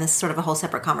 and again, this is sort of a whole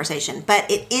separate conversation, but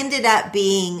it ended up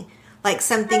being like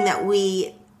something that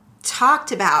we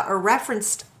talked about or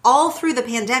referenced all through the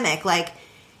pandemic. Like,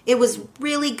 it was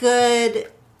really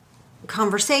good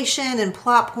conversation and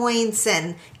plot points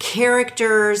and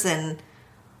characters, and,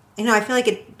 you know, I feel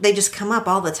like they just come up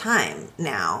all the time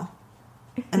now.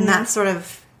 And that's sort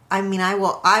of, I mean, I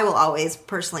will always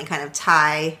personally kind of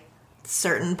tie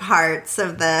certain parts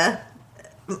of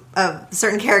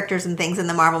certain characters and things in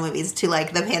the Marvel movies to,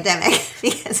 like, the pandemic,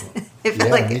 because it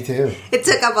felt like me too. It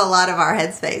took up a lot of our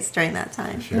headspace during that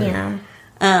time. Sure. Yeah.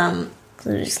 It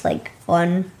was just, like,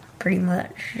 fun, pretty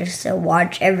much, just to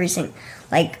watch everything.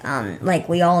 Like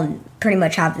we all pretty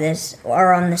much have this,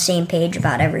 are on the same page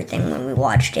about everything when we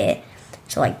watched it.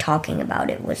 So, like, talking about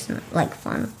it was, like,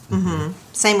 fun. Mm-hmm.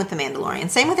 Same with The Mandalorian.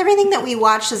 Same with everything that we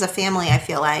watched as a family, I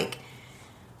feel like.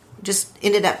 Just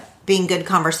ended up being good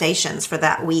conversations for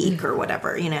that week or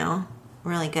whatever, you know?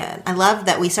 Really good. I love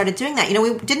that we started doing that. You know,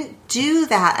 we didn't do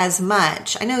that as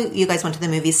much. I know you guys went to the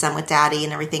movies some with Daddy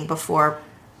and everything before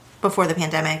the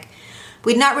pandemic.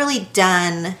 We'd not really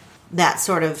done that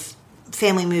sort of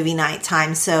family movie night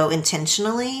time so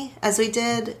intentionally as we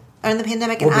did in the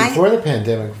pandemic. Well, before the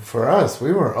pandemic, for us,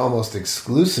 we were almost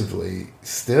exclusively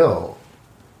still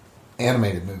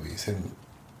animated movies and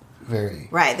very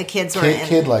right. The kids were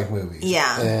kid-like movies.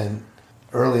 Yeah, and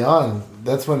early on,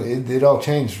 that's when it all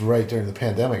changed right during the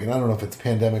pandemic. And I don't know if it's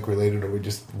pandemic related or we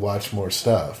just watched more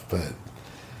stuff, but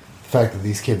the fact that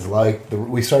these kids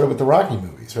we started with the Rocky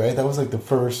movies, right? That was like the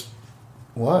first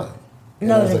one.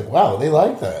 And I was like, wow, they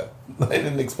like that. I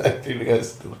didn't expect you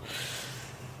guys to,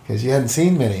 because you hadn't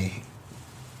seen many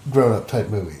grown-up type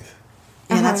movies.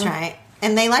 Yeah, that's right.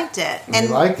 And they liked it. And they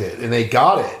liked it, and they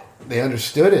got it. They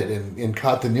understood it and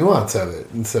caught the nuance of it.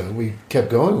 And so we kept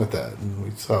going with that, and we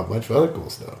saw a bunch of other cool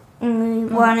stuff. And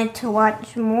we wanted to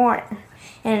watch more,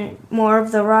 and more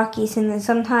of the Rockies, and then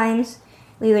sometimes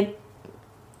we would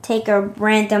take a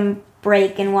random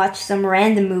break and watch some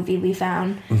random movie we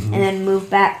found, and then move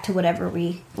back to whatever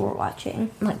we were watching.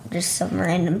 Like, just some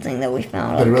random thing that we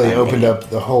found. But it really opened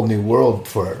up the whole new world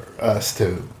for us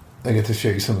to... I get to show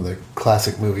you some of the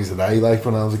classic movies that I liked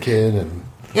when I was a kid, and...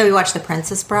 Yeah, we watched The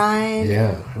Princess Bride.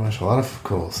 Yeah, I watched a lot of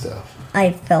cool stuff.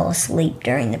 I fell asleep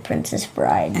during The Princess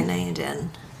Bride. I know you did.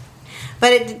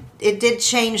 But it did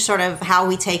change sort of how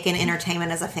we take in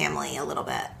entertainment as a family a little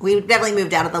bit. We definitely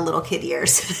moved out of the little kid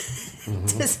years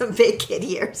to some big kid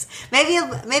years. Maybe a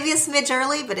smidge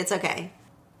early, but it's okay.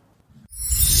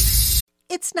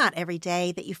 It's not every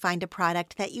day that you find a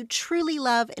product that you truly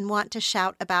love and want to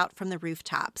shout about from the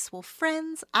rooftops. Well,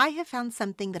 friends, I have found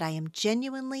something that I am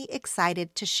genuinely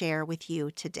excited to share with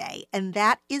you today, and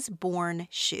that is Born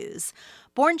shoes.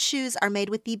 Born shoes are made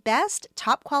with the best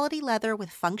top quality leather with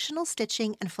functional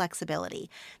stitching and flexibility.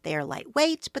 They are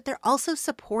lightweight, but they're also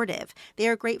supportive. They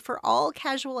are great for all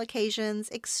casual occasions,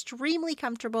 extremely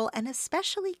comfortable, and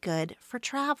especially good for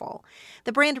travel.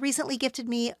 The brand recently gifted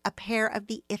me a pair of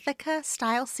the Ithaca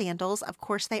style sandals. Of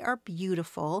course, they are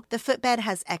beautiful. The footbed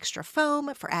has extra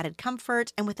foam for added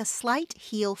comfort and with a slight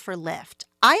heel for lift.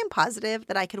 I am positive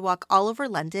that I could walk all over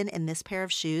London in this pair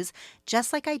of shoes,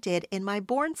 just like I did in my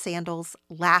Born sandals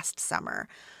last summer.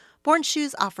 Born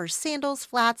Shoes offers sandals,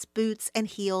 flats, boots, and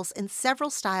heels in several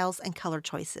styles and color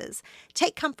choices.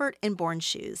 Take comfort in Born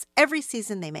Shoes. Every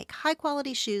season they make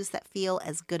high-quality shoes that feel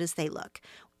as good as they look.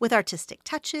 With artistic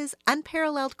touches,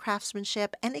 unparalleled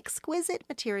craftsmanship, and exquisite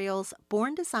materials,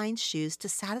 Born designs shoes to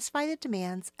satisfy the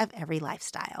demands of every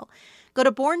lifestyle. Go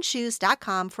to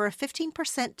bornshoes.com for a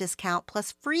 15% discount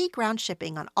plus free ground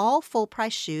shipping on all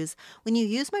full-price shoes when you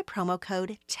use my promo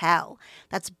code TELL.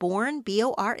 That's Born,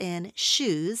 B-O-R-N,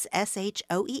 shoes,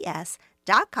 SHOES.com,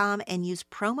 and use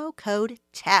promo code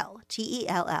TELL,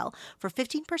 T-E-L-L, for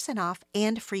 15% off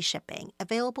and free shipping,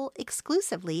 available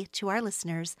exclusively to our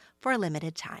listeners for a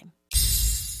limited time.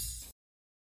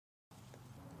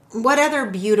 What other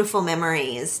beautiful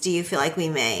memories do you feel like we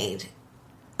made?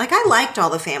 Like, I liked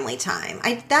all the family time.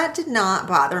 That did not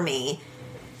bother me.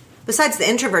 Besides the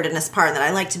introvertedness part that I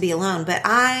like to be alone, but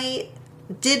I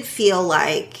did feel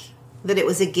like that it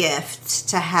was a gift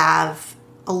to have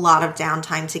a lot of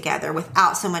downtime together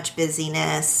without so much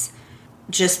busyness,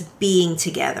 just being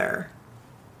together.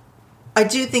 I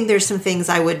do think there's some things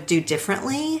I would do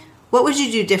differently. What would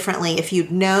you do differently if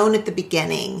you'd known at the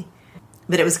beginning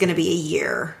that it was going to be a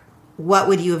year? What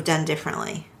would you have done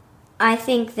differently? I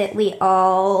think that we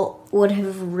all would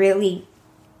have really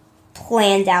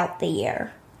planned out the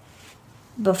year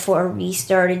before we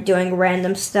started doing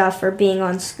random stuff or being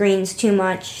on screens too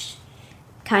much,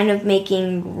 kind of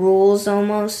making rules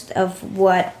almost of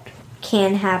what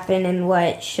can happen and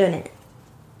what shouldn't.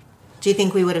 Do you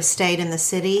think we would have stayed in the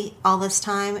city all this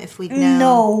time if we'd known?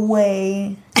 No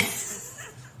way.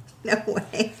 No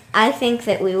way. I think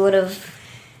that we would have,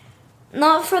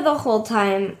 not for the whole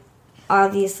time,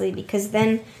 obviously, because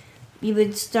then you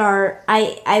would start,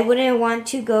 I wouldn't want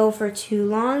to go for too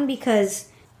long because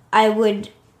I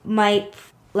might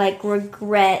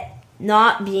regret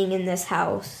not being in this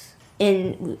house,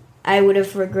 and I would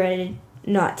have regretted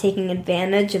not taking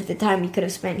advantage of the time we could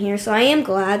have spent here. So I am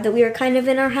glad that we were kind of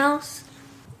in our house.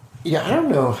 Yeah, I don't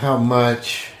know how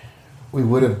much we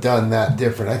would have done that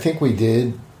different. I think we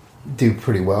did do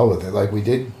pretty well with it. Like, we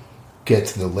did get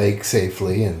to the lake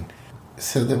safely, and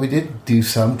so that we did do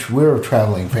we were a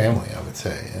traveling family, I would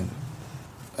say. And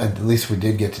at least we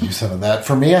did get to do some of that.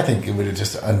 For me, I think it would have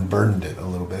just unburdened it a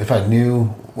little bit. If I knew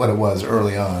what it was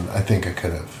early on, I think I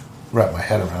could have wrapped my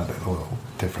head around it a little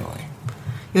differently.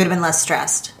 You would have been less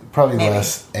stressed. Probably maybe.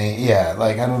 less, yeah,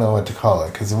 like I don't know what to call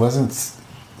it, because it wasn't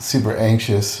super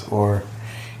anxious or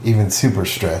even super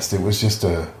stressed. It was just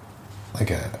a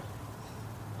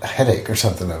headache or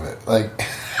something of it. Like,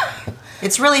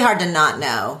 it's really hard to not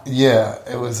know. Yeah,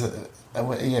 it was. I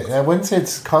wouldn't say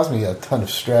it's caused me a ton of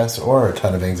stress or a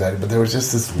ton of anxiety, but there was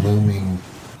just this looming.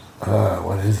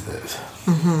 What is this?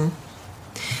 Mm-hmm.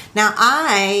 Now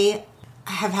I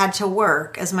have had to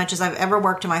work as much as I've ever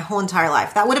worked in my whole entire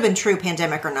life. That would have been true,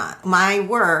 pandemic or not. My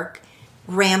work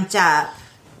ramped up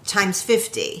times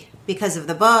 50 because of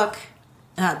the book,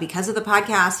 because of the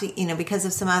podcast, because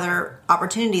of some other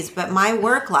opportunities. But my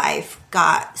work life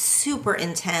got super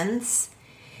intense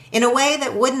in a way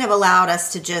that wouldn't have allowed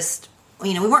us to just,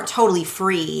 we weren't totally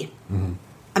free. Mm-hmm.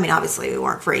 I mean, obviously we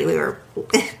weren't free. We were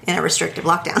in a restrictive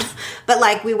lockdown.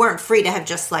 But, we weren't free to have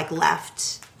just,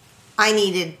 left. I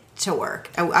needed to work.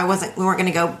 We weren't going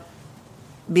to go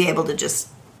be able to just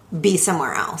be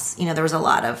somewhere else. There was a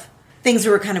lot of things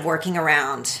we were kind of working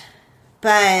around.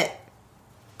 But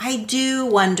I do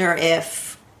wonder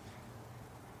if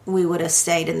we would have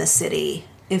stayed in the city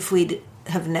if we'd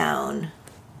have known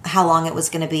how long it was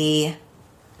going to be,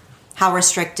 how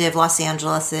restrictive Los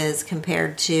Angeles is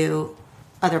compared to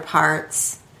other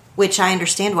parts, which I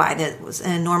understand why. That was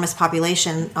an enormous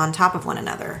population on top of one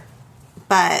another.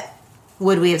 But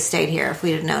would we have stayed here if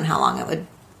we had known how long it would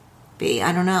be?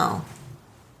 I don't know.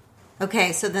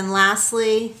 Okay, so then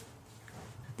lastly,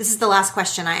 this is the last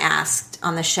question I asked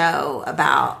on the show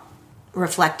about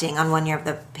reflecting on 1 year of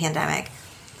the pandemic.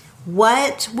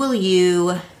 What will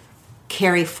you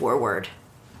carry forward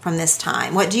from this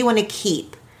time? What do you want to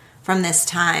keep from this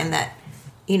time that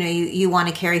you want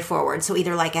to carry forward? So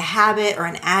either a habit or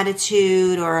an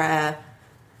attitude or a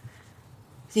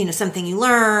something you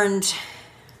learned.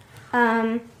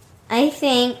 I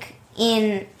think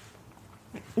in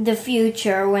the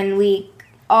future, when we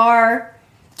are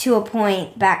to a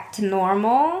point back to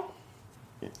normal,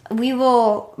 we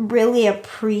will really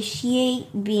appreciate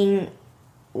being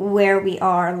where we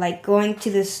are, going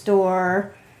to the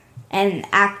store and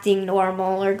acting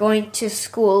normal, or going to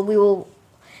school. We will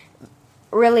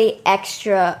really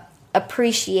extra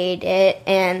appreciate it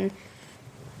and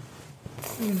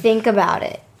think about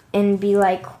it and be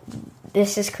like,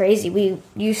 this is crazy. We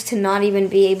used to not even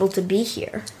be able to be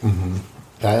here. Mm-hmm.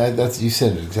 You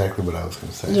said exactly what I was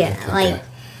going to say. Yeah,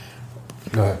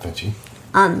 Go ahead, Finchie.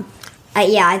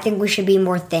 I think we should be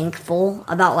more thankful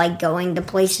about going to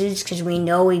places, because we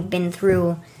know we've been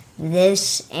through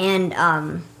this, and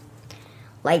I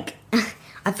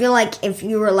feel like if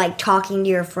you were talking to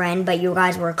your friend but you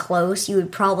guys were close, you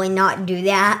would probably not do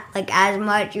that as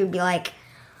much. You'd be like,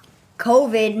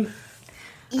 COVID.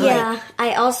 Yeah,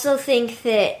 I also think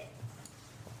that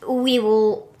we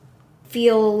will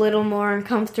feel a little more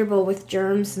uncomfortable with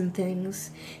germs and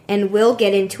things, and we'll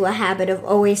get into a habit of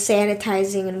always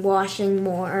sanitizing and washing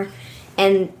more,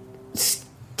 and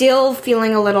still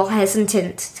feeling a little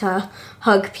hesitant to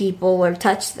hug people or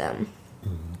touch them.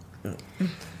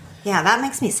 Yeah, that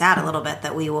makes me sad a little bit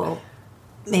that we will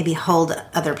maybe hold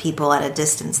other people at a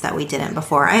distance that we didn't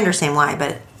before. I understand why,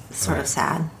 but it's sort of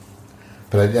sad.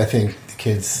 But I think the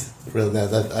kids really,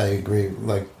 that I agree.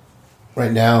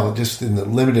 Right now, just in the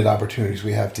limited opportunities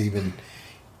we have to even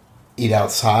eat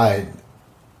outside,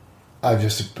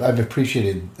 I've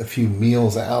appreciated a few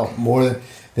meals out more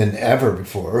than ever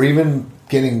before, or even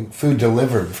getting food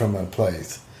delivered from a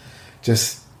place.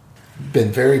 Just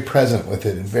been very present with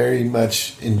it and very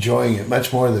much enjoying it,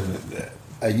 much more than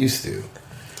I used to.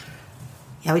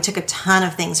 Yeah, we took a ton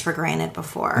of things for granted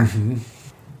before. Mm-hmm.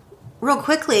 Real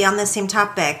quickly on this same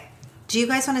topic, do you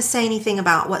guys want to say anything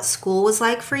about what school was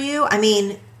like for you? I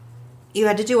mean, you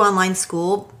had to do online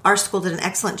school. Our school did an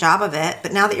excellent job of it,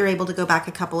 but now that you're able to go back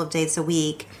a couple of days a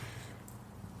week,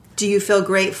 do you feel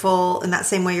grateful in that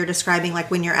same way you're describing,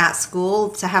 when you're at school,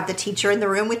 to have the teacher in the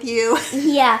room with you?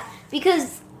 Yeah,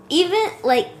 because even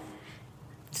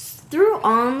through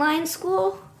online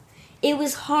school, it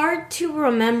was hard to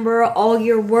remember all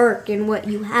your work and what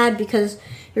you had because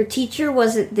your teacher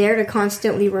wasn't there to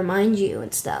constantly remind you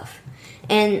and stuff.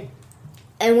 And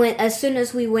as soon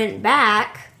as we went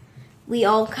back, we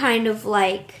all kind of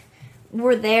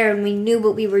were there and we knew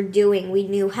what we were doing. We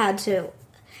knew how to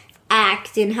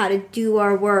act and how to do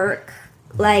our work.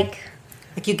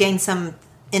 You gained some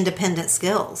independent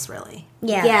skills, really.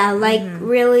 Yeah,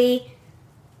 really,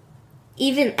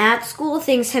 even at school,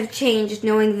 things have changed,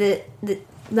 knowing that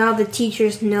now the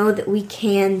teachers know that we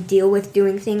can deal with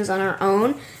doing things on our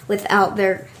own without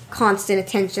their constant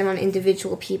attention on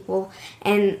individual people.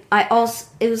 And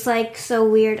it was like so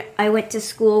weird. I went to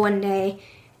school one day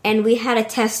and we had a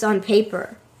test on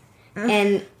paper,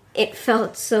 and it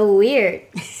felt so weird.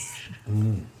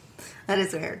 That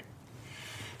is weird.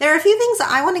 There are a few things that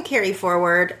I want to carry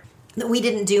forward that we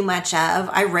didn't do much of.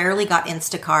 I rarely got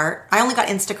Instacart. I only got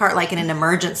Instacart like in an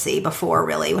emergency before,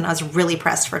 really, when I was really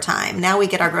pressed for time. Now we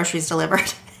get our groceries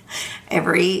delivered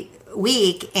every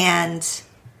week, and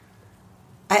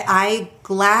I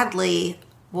gladly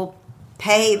will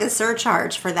pay the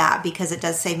surcharge for that because it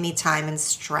does save me time and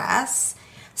stress.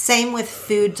 Same with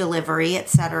food delivery,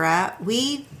 etc.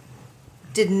 We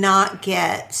did not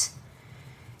get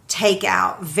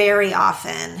takeout very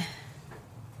often.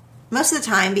 Most of the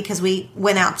time because we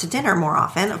went out to dinner more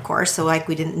often, of course, so like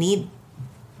we didn't need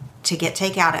to get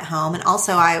takeout at home. And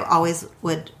also I always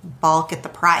would balk at the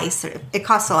price. It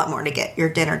costs a lot more to get your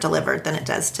dinner delivered than it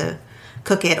does to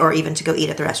cook it or even to go eat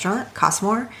at the restaurant. It costs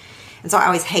more. And so I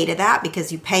always hated that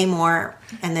because you pay more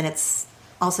and then it's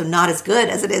also not as good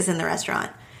as it is in the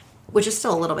restaurant, which is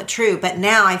still a little bit true. But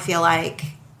now I feel like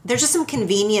there's just some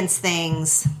convenience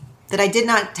things that I did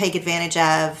not take advantage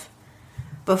of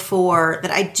before that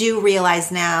I do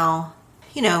realize now,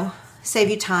 save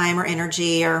you time or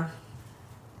energy or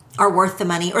are worth the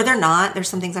money, or they're not. There's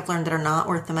some things I've learned that are not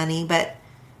worth the money, but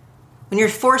when you're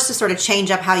forced to sort of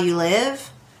change up how you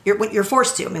live, you're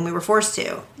forced to. I mean, we were forced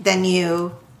to. Then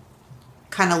you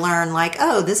kind of learn like,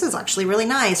 oh, this is actually really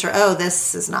nice, or oh,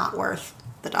 this is not worth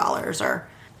the dollars, or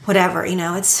whatever.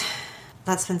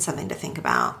 That's been something to think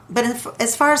about. But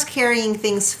as far as carrying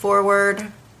things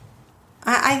forward,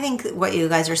 I think what you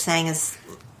guys are saying is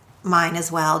mine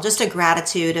as well. Just a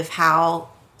gratitude of how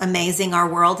amazing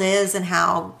our world is and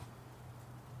how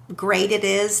great it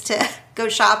is to go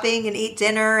shopping and eat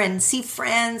dinner and see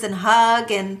friends and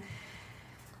hug and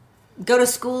go to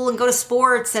school and go to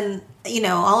sports and,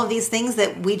 all of these things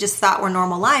that we just thought were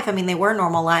normal life. I mean, they were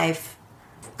normal life.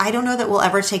 I don't know that we'll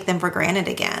ever take them for granted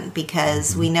again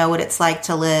because we know what it's like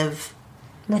to live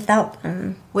without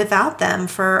them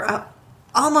for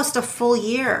almost a full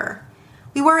year.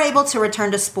 We were able to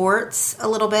return to sports a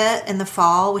little bit in the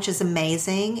fall, which is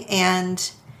amazing.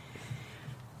 And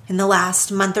in the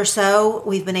last month or so,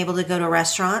 we've been able to go to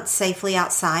restaurants safely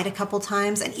outside a couple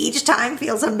times, and each time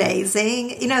feels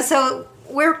amazing. So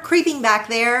we're creeping back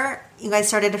there. You guys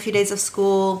started a few days of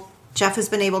school. Jeff has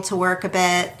been able to work a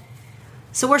bit.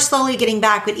 So we're slowly getting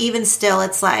back, but even still,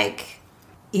 it's like,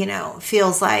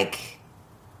 feels like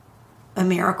a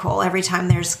miracle every time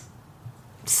there's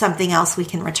something else we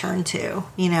can return to,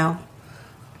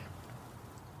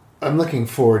 I'm looking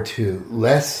forward to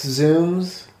less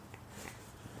Zooms,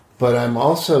 but I'm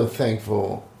also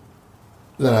thankful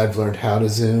that I've learned how to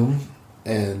Zoom,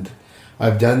 and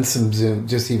I've done some Zoom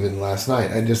just even last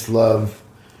night. I just love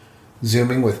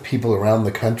Zooming with people around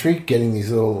the country, getting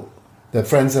the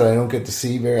friends that I don't get to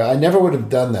see I never would have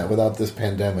done that without this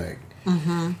pandemic.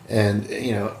 Mm-hmm.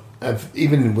 And, I've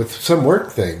even with some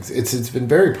work things, it's been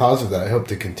very positive that I hope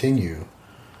to continue.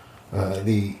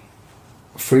 The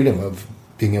freedom of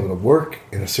being able to work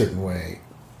in a certain way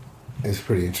is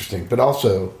pretty interesting. But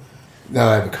also, now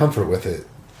I have a comfort with it,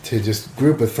 to just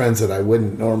group with friends that I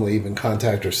wouldn't normally even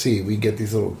contact or see. We get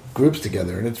these little groups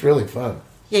together, and it's really fun.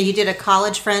 Yeah, you did a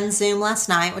college friend Zoom last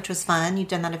night, which was fun. You've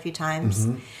done that a few times.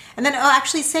 Mm-hmm. And then,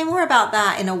 actually, say more about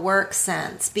that in a work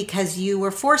sense, because you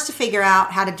were forced to figure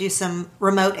out how to do some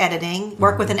remote editing,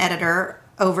 work with an editor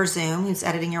over Zoom who's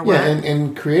editing your work. Yeah,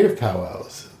 and creative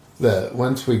powwows. That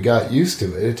once we got used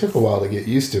to it took a while to get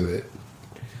used to it.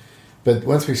 But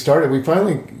once we started, we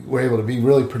finally were able to be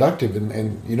really productive,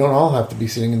 and you don't all have to be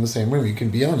sitting in the same room. You can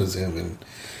be on a Zoom and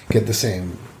get the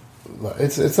same.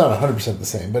 It's not 100% the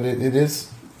same, but it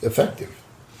is effective.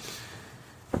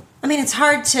 I mean, it's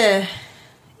hard to...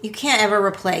 You can't ever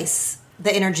replace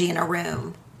the energy in a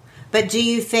room. But do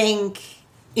you think,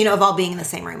 of all being in the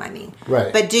same room, I mean.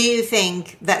 Right. But do you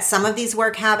think that some of these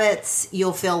work habits,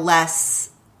 you'll feel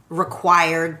less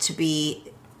required to be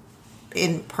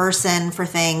in person for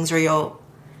things, or you'll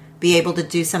be able to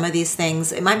do some of these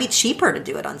things? It might be cheaper to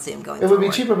do it on Zoom going forward. It would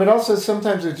be cheaper, but also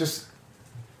sometimes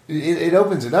it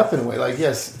opens it up in a way. Like,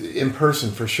 yes, in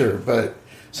person for sure, but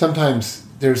sometimes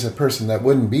there's a person that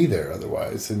wouldn't be there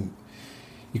otherwise, and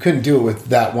you couldn't do it with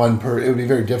that one person. It would be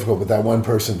very difficult with that one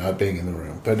person not being in the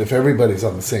room. But if everybody's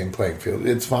on the same playing field,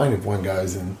 it's fine if one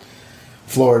guy's in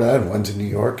Florida and one's in New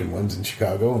York and one's in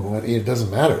Chicago, and it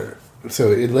doesn't matter.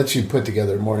 So it lets you put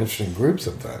together a more interesting group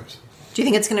sometimes. Do you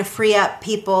think it's going to free up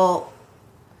people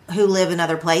who live in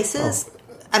other places?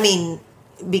 I mean,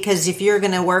 because if you're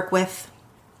going to work with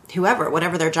whoever,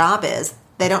 whatever their job is.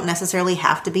 They don't necessarily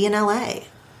have to be in LA.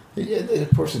 Yeah,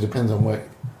 of course, it depends on what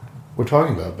we're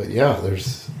talking about. But yeah,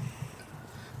 it's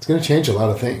going to change a lot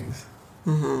of things.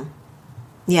 Mm-hmm.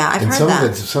 Yeah, I've and heard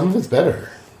that. Some of it's better.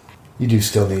 You do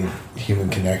still need human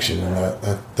connection,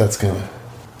 and that's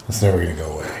never going to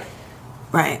go away.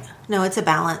 Right. No, it's a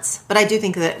balance. But I do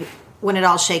think that when it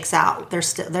all shakes out,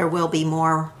 there will be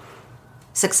more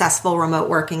successful remote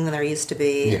working than there used to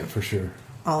be. Yeah, for sure.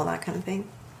 All of that kind of thing.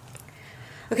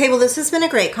 Okay, well, this has been a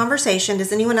great conversation.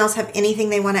 Does anyone else have anything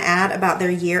they want to add about their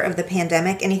year of the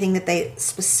pandemic? Anything that they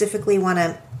specifically want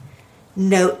to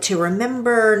note to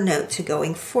remember, note to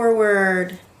going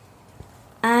forward?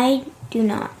 I do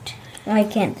not. I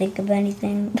can't think of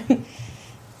anything.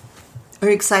 Are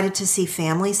you excited to see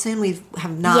family soon? We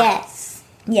have not. Yes.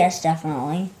 Yes,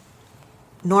 definitely.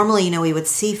 Normally, we would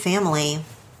see family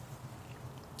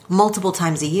multiple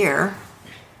times a year.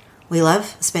 We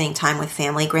love spending time with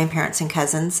family, grandparents, and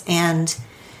cousins. And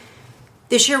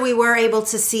this year we were able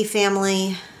to see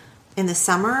family in the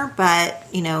summer, but,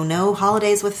 no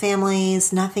holidays with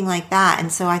families, nothing like that.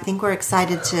 And so I think we're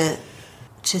excited to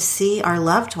see our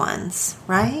loved ones,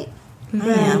 right? Mm-hmm.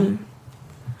 I am.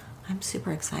 I'm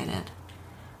super excited.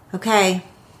 Okay.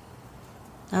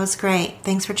 That was great.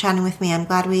 Thanks for chatting with me. I'm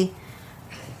glad we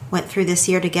went through this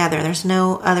year together. There's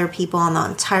no other people on the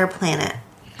entire planet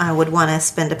I would want to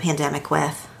spend a pandemic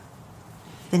with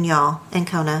than y'all and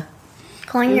Kona.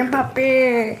 Calling your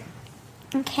puppy.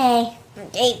 Okay.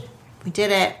 We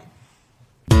did it.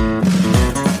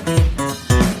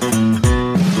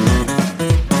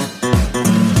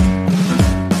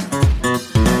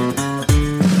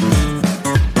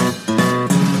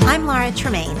 I'm Laura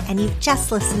Tremaine, and you've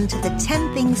just listened to the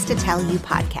 10 Things to Tell You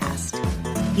podcast.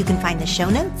 You can find the show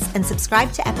notes and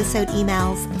subscribe to episode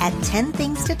emails at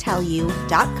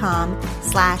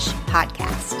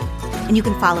 10thingstotellyou.com/podcast. And you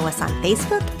can follow us on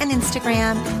Facebook and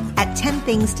Instagram at 10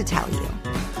 Things to Tell You.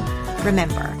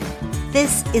 Remember,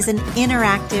 this is an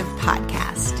interactive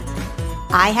podcast.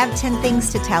 I have 10 things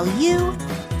to tell you,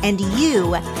 and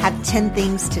you have 10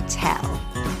 things to tell.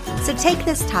 So take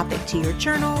this topic to your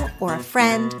journal or a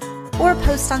friend, or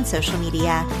post on social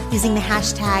media using the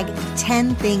hashtag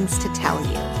 10 Things to Tell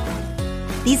You.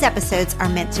 These episodes are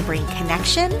meant to bring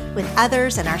connection with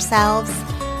others and ourselves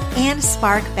and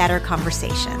spark better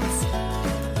conversations.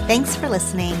 Thanks for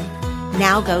listening.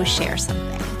 Now go share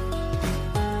something.